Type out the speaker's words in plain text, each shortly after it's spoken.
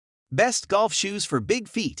Best golf shoes for big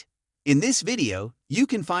feet. In this video, you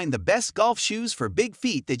can find the best golf shoes for big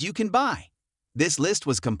feet that you can buy. This list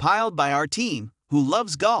was compiled by our team, who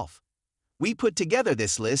loves golf. We put together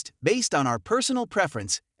this list based on our personal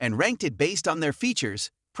preference and ranked it based on their features,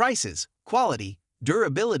 prices, quality,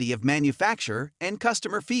 durability of manufacturer, and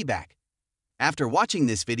customer feedback. After watching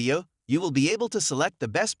this video, you will be able to select the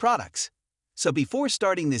best products. So before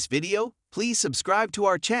starting this video, please subscribe to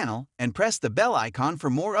our channel and press the bell icon for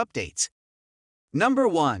more updates. Number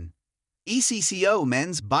 1. ECCO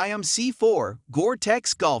Men's Biom C4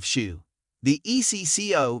 Gore-tex Golf Shoe. The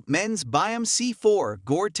ECCO Men's Biom C4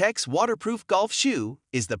 Gore-tex Waterproof Golf Shoe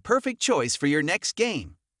is the perfect choice for your next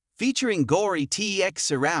game. Featuring Gore-tex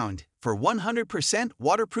Surround for 100%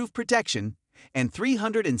 waterproof protection and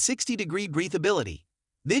 360-degree breathability.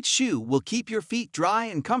 This shoe will keep your feet dry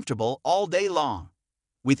and comfortable all day long.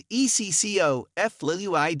 With ECCO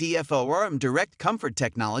FJFlex direct comfort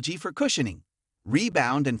technology for cushioning,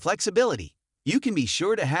 rebound, and flexibility, you can be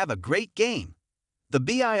sure to have a great game. The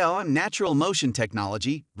Biom natural motion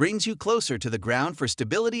technology brings you closer to the ground for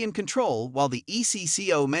stability and control, while the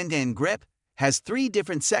ECCO Men's Grip has 3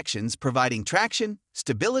 different sections providing traction,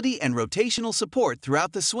 stability, and rotational support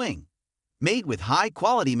throughout the swing. Made with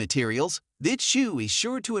high-quality materials, this shoe is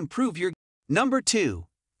sure to improve your. Number 2.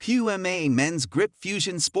 PUMA Men's Grip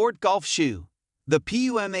Fusion Sport Golf Shoe. The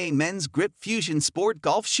PUMA Men's Grip Fusion Sport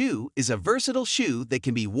Golf Shoe is a versatile shoe that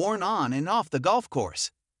can be worn on and off the golf course.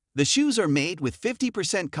 The shoes are made with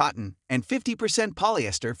 50% cotton and 50%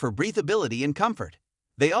 polyester for breathability and comfort.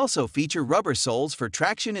 They also feature rubber soles for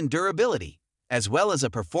traction and durability, as well as a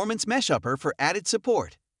performance mesh upper for added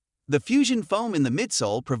support. The fusion foam in the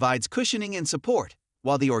midsole provides cushioning and support,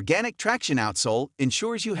 while the organic traction outsole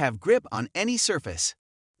ensures you have grip on any surface.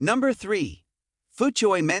 Number 3.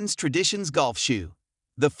 FootJoy Men's Traditions Golf Shoe.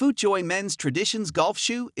 The FootJoy Men's Traditions Golf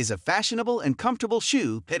Shoe is a fashionable and comfortable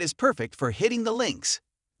shoe that is perfect for hitting the links.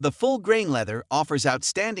 The full grain leather offers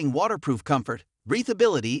outstanding waterproof comfort,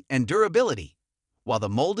 breathability, and durability, while the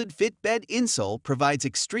molded fit bed insole provides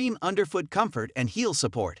extreme underfoot comfort and heel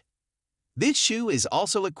support. This shoe is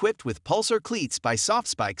also equipped with pulsar cleats by Soft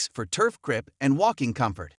Spikes for turf grip and walking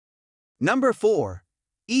comfort. Number 4.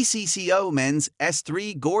 ECCO Men's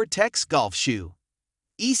S3 Gore-tex Golf Shoe.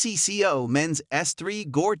 ECCO Men's S3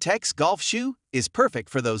 Gore-tex Golf Shoe is perfect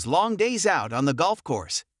for those long days out on the golf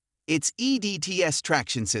course. Its EDTS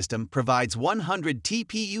traction system provides 100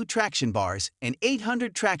 TPU traction bars and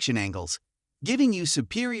 800 traction angles, giving you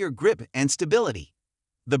superior grip and stability.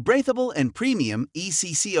 The breathable and premium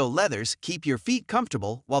ECCO leathers keep your feet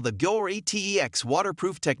comfortable, while the Gore-tex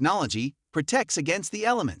waterproof technology protects against the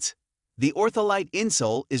elements. The Ortholite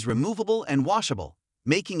insole is removable and washable,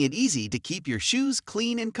 making it easy to keep your shoes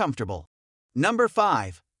clean and comfortable. Number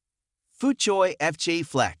 5. FootJoy FJ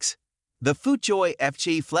Flex. The FootJoy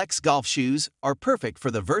FJ Flex golf shoes are perfect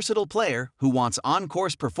for the versatile player who wants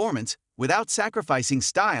on-course performance without sacrificing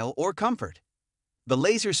style or comfort. The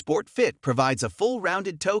Laser Sport Fit provides a full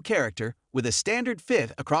rounded toe character with a standard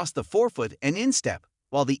fit across the forefoot and instep,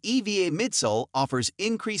 while the EVA midsole offers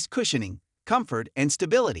increased cushioning, comfort, and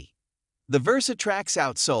stability. The Versatrax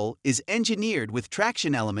outsole is engineered with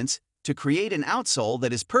traction elements to create an outsole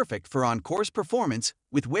that is perfect for on-course performance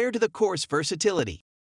with wear-to-the-course versatility.